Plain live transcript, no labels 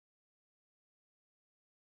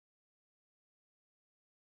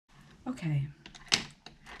Okay.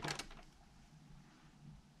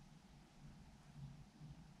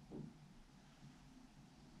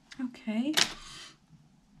 Okay.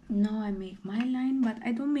 Now I make my line, but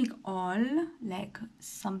I don't make all, like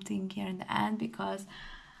something here in the end, because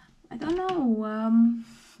I don't know,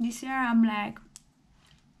 this year I'm like,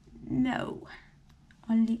 no,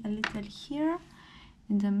 only a little here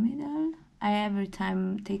in the middle. I every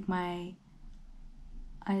time take my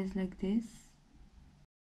eyes like this.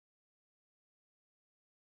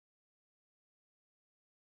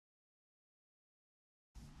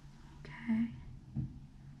 Okay.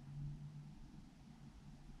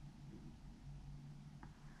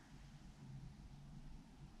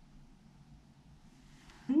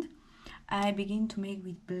 And I begin to make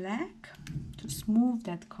with black to smooth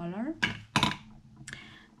that color,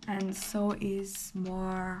 and so is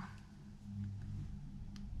more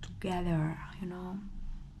together, you know.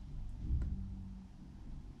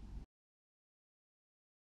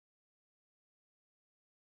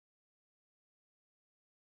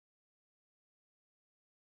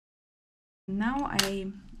 Now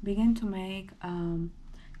I begin to make down.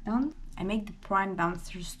 I make the prime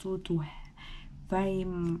downstairs too to very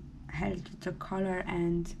help the color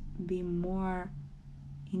and be more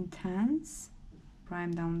intense.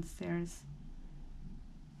 Prime downstairs,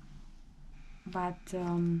 but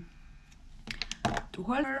to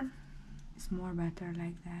hold her is more better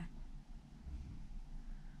like that.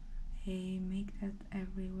 I make that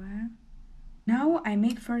everywhere. Now I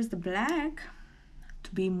make first the black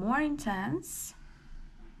to be more intense.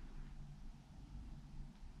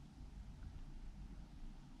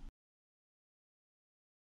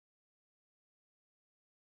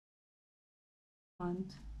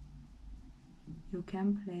 And you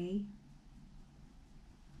can play.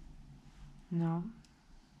 No.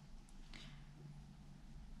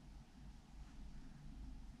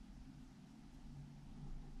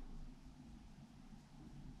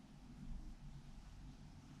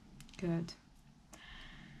 Good.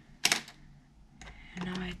 And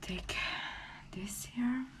now I take this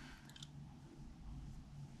here.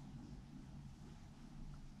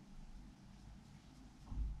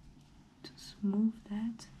 To smooth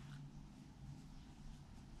that.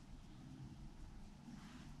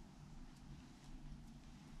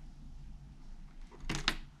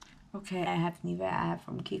 Okay, I have Nivea, I have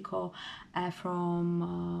from Kiko, I have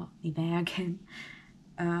from Nivea again.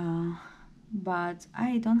 But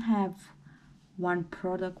I don't have one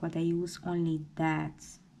product but I use only that.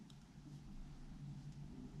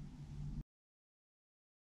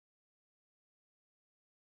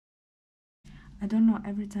 I don't know,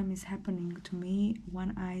 every time it's happening to me,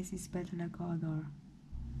 one eye is better like other.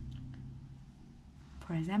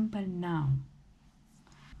 For example, now.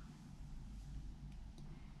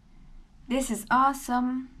 This is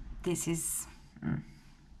awesome. This is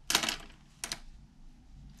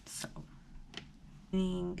so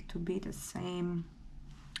need to be the same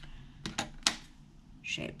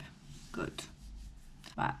shape. Good.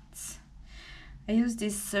 But I use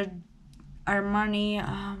this Armani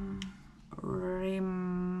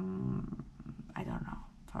rim, I don't know,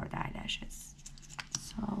 for the eyelashes.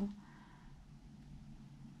 So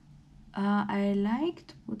I like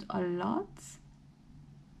to put a lot,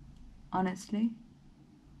 honestly,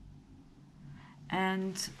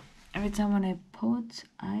 and every time when I put,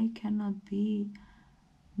 I cannot be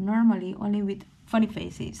normally only with funny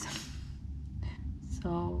faces.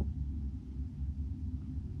 So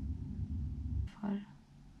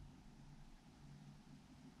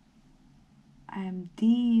I am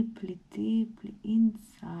deeply, deeply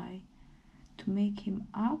inside to make him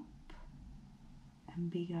up and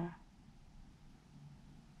bigger.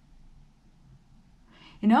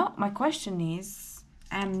 You know, my question is,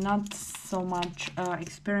 I'm not so much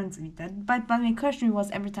experienced with that, but my question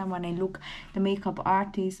was every time when I look the makeup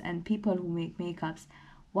artists and people who make makeups,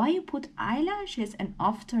 why you put eyelashes and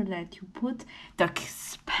after that you put the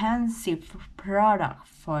expensive product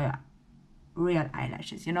for real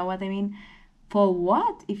eyelashes? You know what I mean? For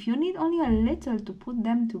what? If you need only a little to put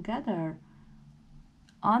them together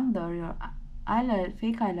under your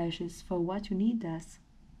fake eyelashes, for what you need this?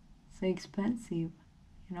 So expensive.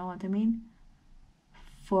 You know what I mean?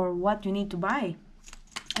 For what you need to buy.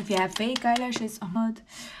 If you have fake eyelashes or not,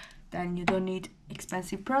 then you don't need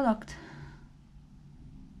expensive product.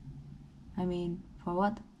 I mean, for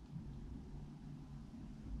what?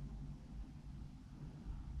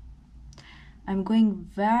 I'm going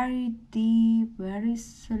very deep, very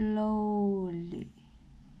slowly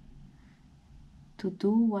to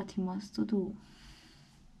do what he wants to do.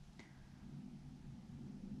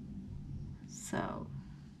 So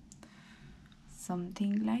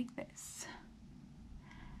something like this.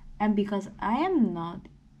 And because I am not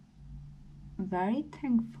very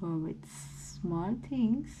thankful with small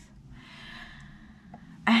things,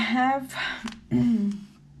 I have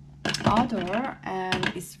other,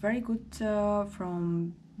 and it's very good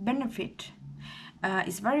from Benefit.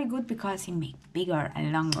 It's very good because it makes bigger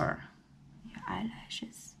and longer your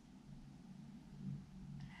eyelashes.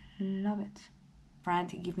 Love it. Friend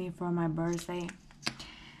give me for my birthday,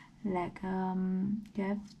 like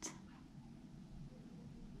gift,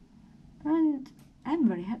 and I'm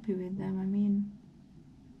very happy with them. I mean,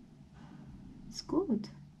 it's good.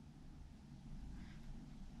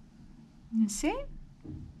 You see?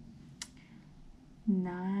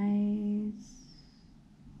 Nice.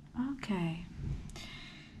 Okay.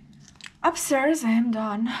 Upstairs I am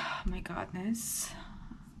done. Oh my goodness.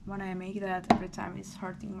 When I make that, every time it's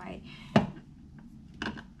hurting my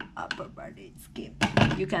upper body skin.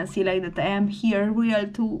 You can see like that I am here real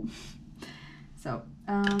too. So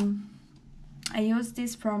I use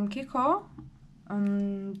this from Kiko,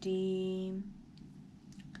 the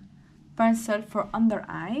pencil for under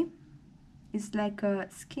eye. It's like a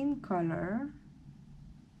skin color.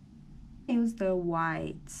 I use the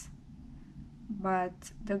white,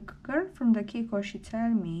 but the girl from the Kiko, she tell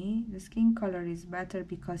me the skin color is better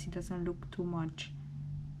because it doesn't look too much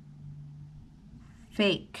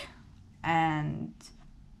fake, and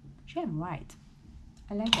she had right.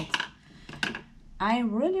 I like it. I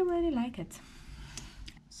really like it.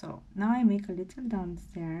 So now I make a little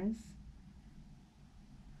downstairs.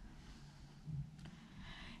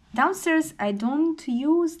 Downstairs I don't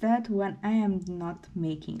use that when I am not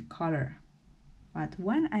making color, but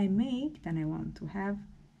when I make, then I want to have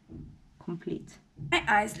complete. My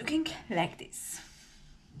eyes looking like this.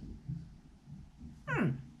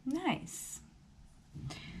 Nice.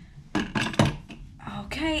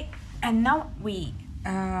 Okay, and now we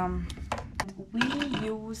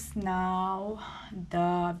use now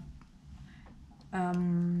the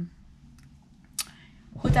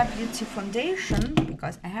Huda Beauty foundation,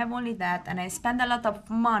 because I have only that and I spend a lot of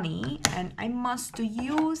money and I must to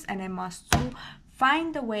use and I must to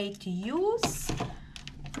find a way to use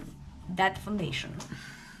that foundation.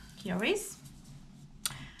 Here is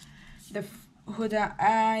the Huda.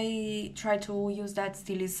 I try to use that,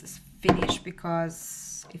 still is finished,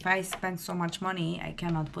 because if I spend so much money I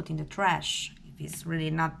cannot put in the trash if it's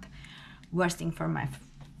really not worst thing for my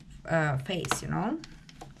face, you know.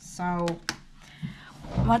 So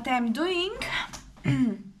what I'm doing,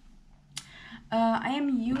 I am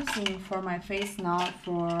using for my face now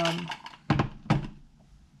for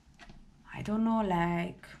I don't know,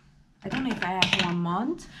 like I don't know if I have 1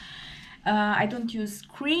 month. I don't use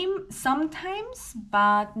cream sometimes,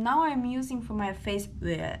 but now I'm using for my face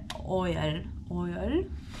oil.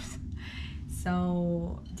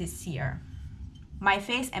 So this year, my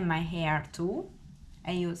face and my hair too,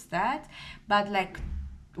 I use that, but like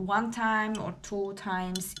 1 time or 2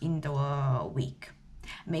 times in the week.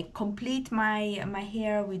 Make complete my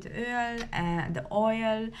hair with oil and the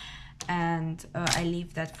oil, and I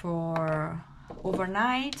leave that for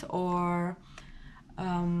overnight or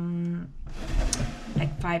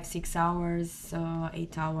like 5-6 hours,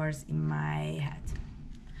 8 hours in my head.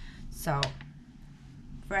 So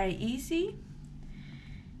very easy,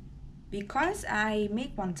 because I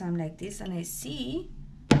make 1 time like this and I see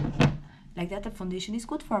like that the foundation is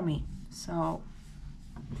good for me. So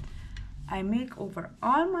I make over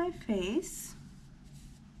all my face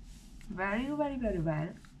very well.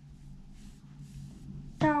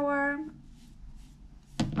 Shower,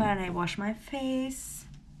 when I wash my face,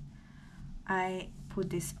 I put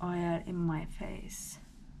this oil in my face,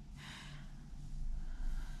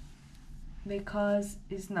 because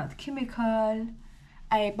it's not chemical.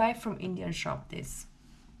 I buy from Indian shop. This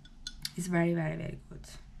is very good.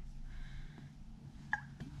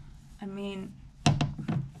 I mean,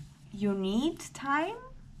 you need time,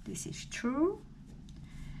 this is true,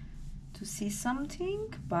 to see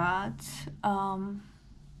something, but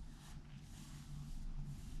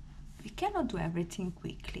we cannot do everything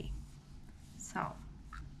quickly. So,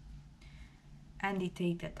 and they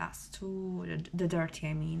take the dust too, the dirty,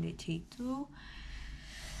 I mean, they take too.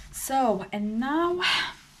 So, and now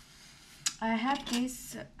I have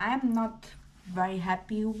this, I'm not very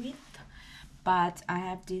happy with, but I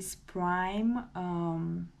have this prime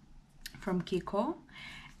from Kiko,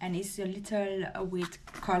 and it's a little with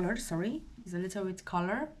color, sorry, it's a little with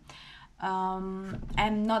color. I'm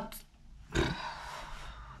not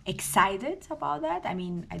excited about that. I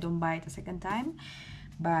mean, I don't buy it a second time,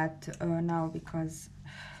 but now, because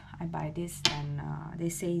I buy this, then they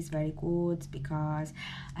say it's very good because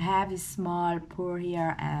I have this small pore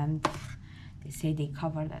here, and they say they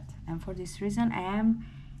cover that. And for this reason, I am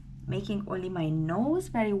making only my nose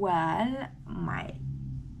very well, my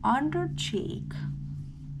under cheek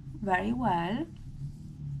very well,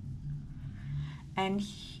 and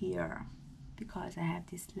here, because I have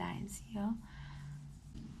these lines here.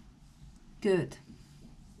 Good.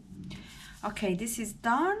 Okay, this is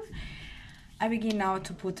done. I begin now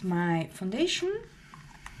to put my foundation,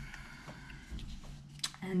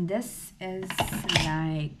 and this is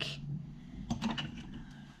like,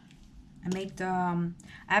 I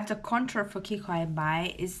have the contour for Kiko I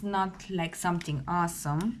buy. It's not like something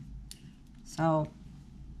awesome, so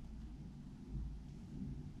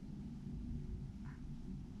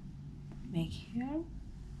make here,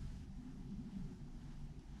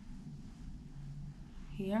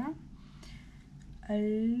 a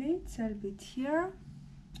little bit here.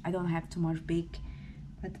 I don't have too much big,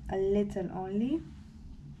 but a little only,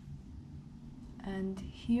 and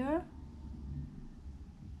here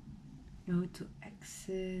go to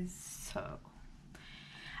excess. So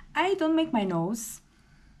I don't make my nose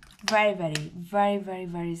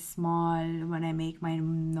very small when I make my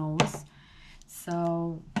nose,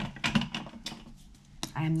 so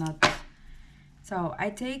I'm not. So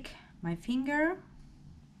I take my finger,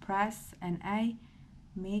 press, and I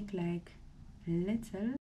make like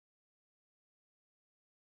little.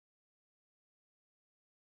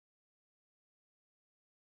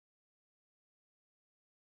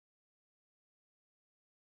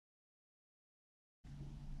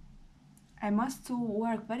 I must to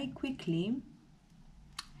work very quickly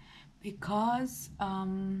because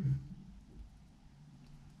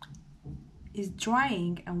it's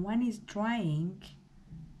drying, and when it's drying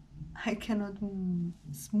I cannot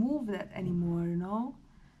smooth that anymore, you know.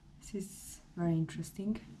 This is very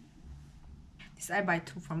interesting. This I buy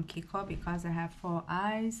too from Kiko because I have 4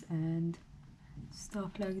 eyes and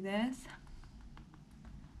stuff like this.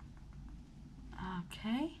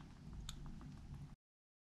 Okay.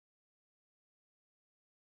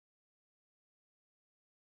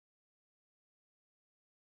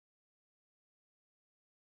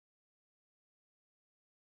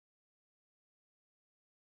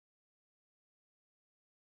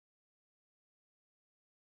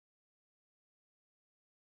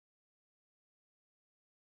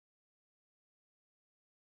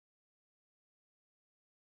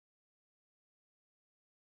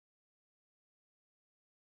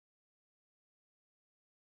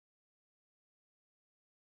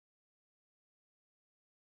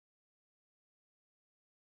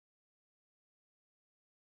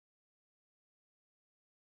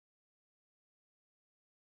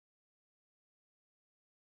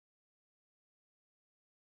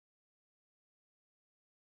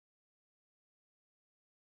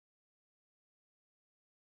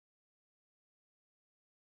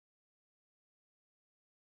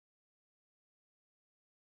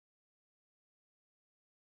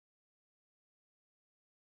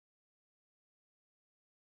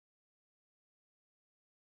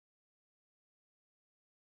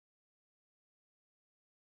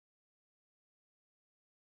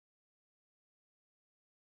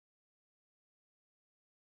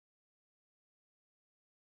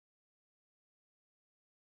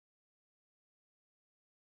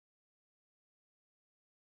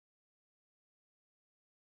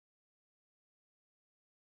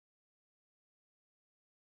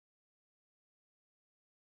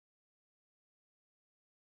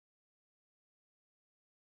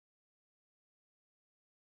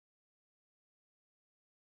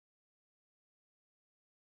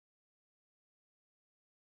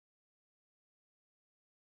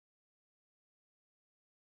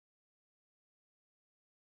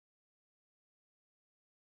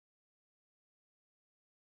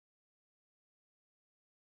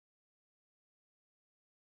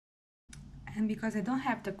 And because I don't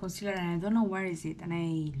have the concealer and I don't know where is it, and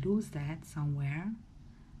I lose that somewhere,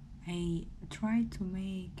 I try to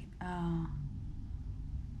make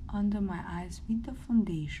under my eyes with the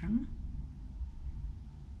foundation.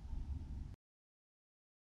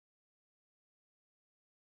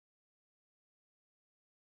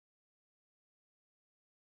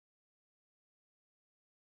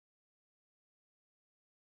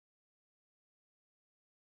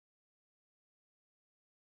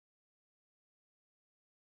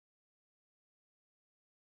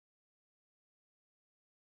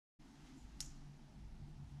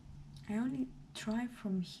 I only try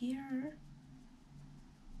from here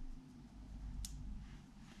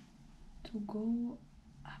to go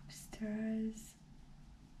upstairs,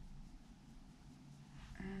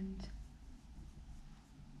 and and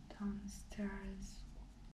downstairs.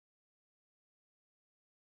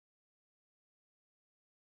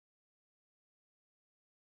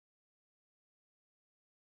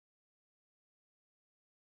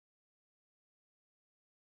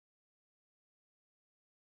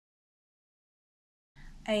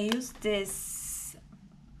 I use this.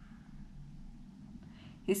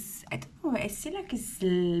 I don't know. I see like it's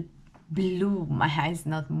blue. My eyes,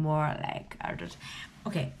 not more like others.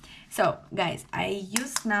 Okay, so guys, I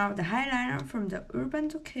use now the eyeliner from the Urban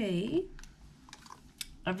Decay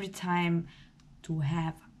every time to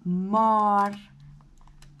have more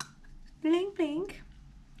bling bling.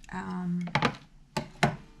 I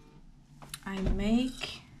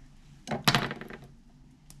make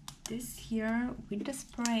this here with the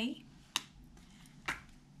spray.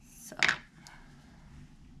 So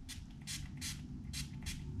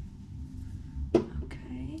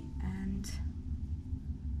okay, and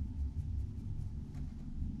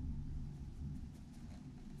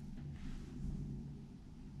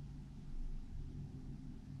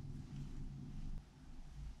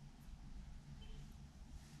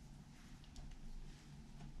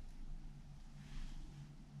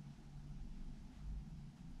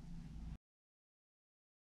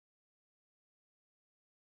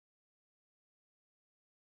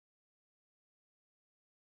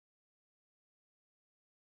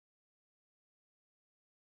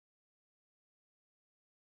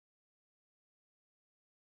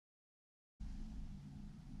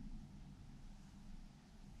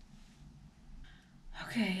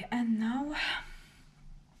okay, and now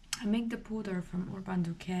I make the powder from Urban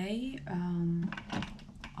Decay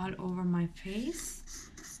all over my face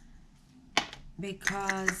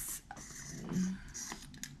because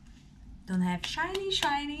don't have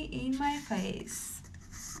shiny in my face.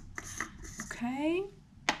 Okay.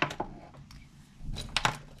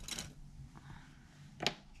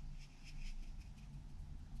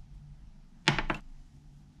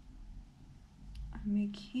 I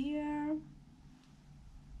make here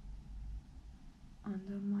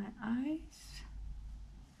under my eyes.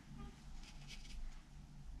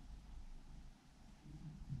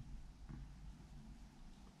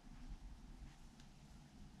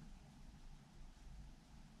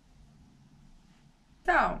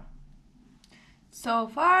 So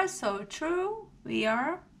far so true. We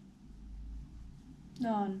are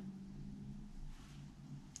done.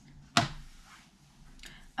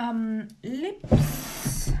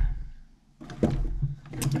 Lips.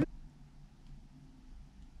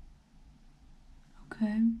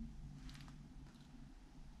 Okay.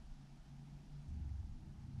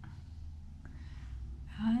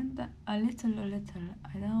 And a little.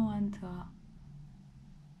 I don't want to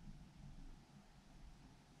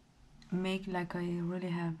make like I really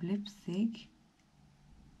have lipstick.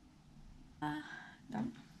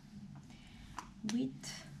 Done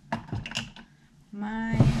with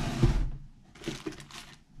my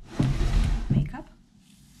makeup.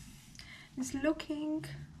 It's looking.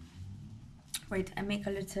 Wait, I make a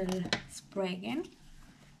little spray again.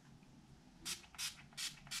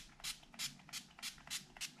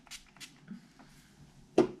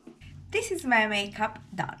 This is my makeup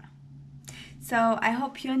done. So I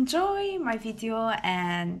hope you enjoy my video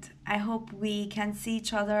and I hope we can see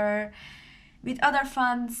each other with other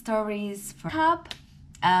fun stories for makeup.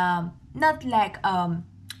 Not like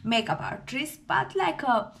makeup artist, but like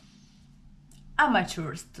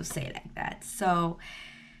amateurs, to say like that. So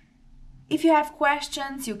if you have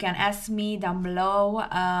questions, you can ask me down below.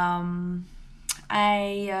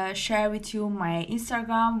 I share with you my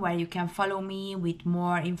Instagram where you can follow me with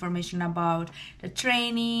more information about the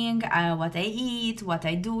training, what I eat, what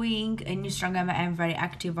I'm doing. In Instagram, I'm very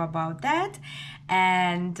active about that.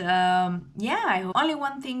 And yeah, I hope. Only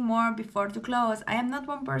one thing more before to close. I am not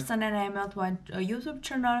one person and I am not one YouTube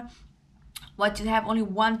channel. What you have only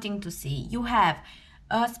one thing to see. You have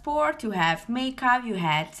sport, you have makeup, you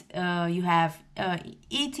have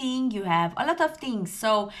eating, you have a lot of things.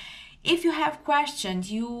 So if you have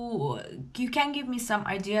questions, you can give me some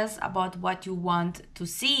ideas about what you want to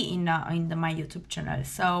see in my YouTube channel.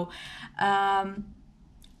 So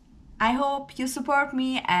I hope you support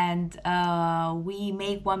me and we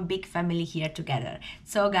make one big family here together.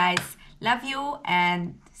 So guys, love you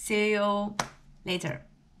and see you later.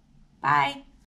 Bye.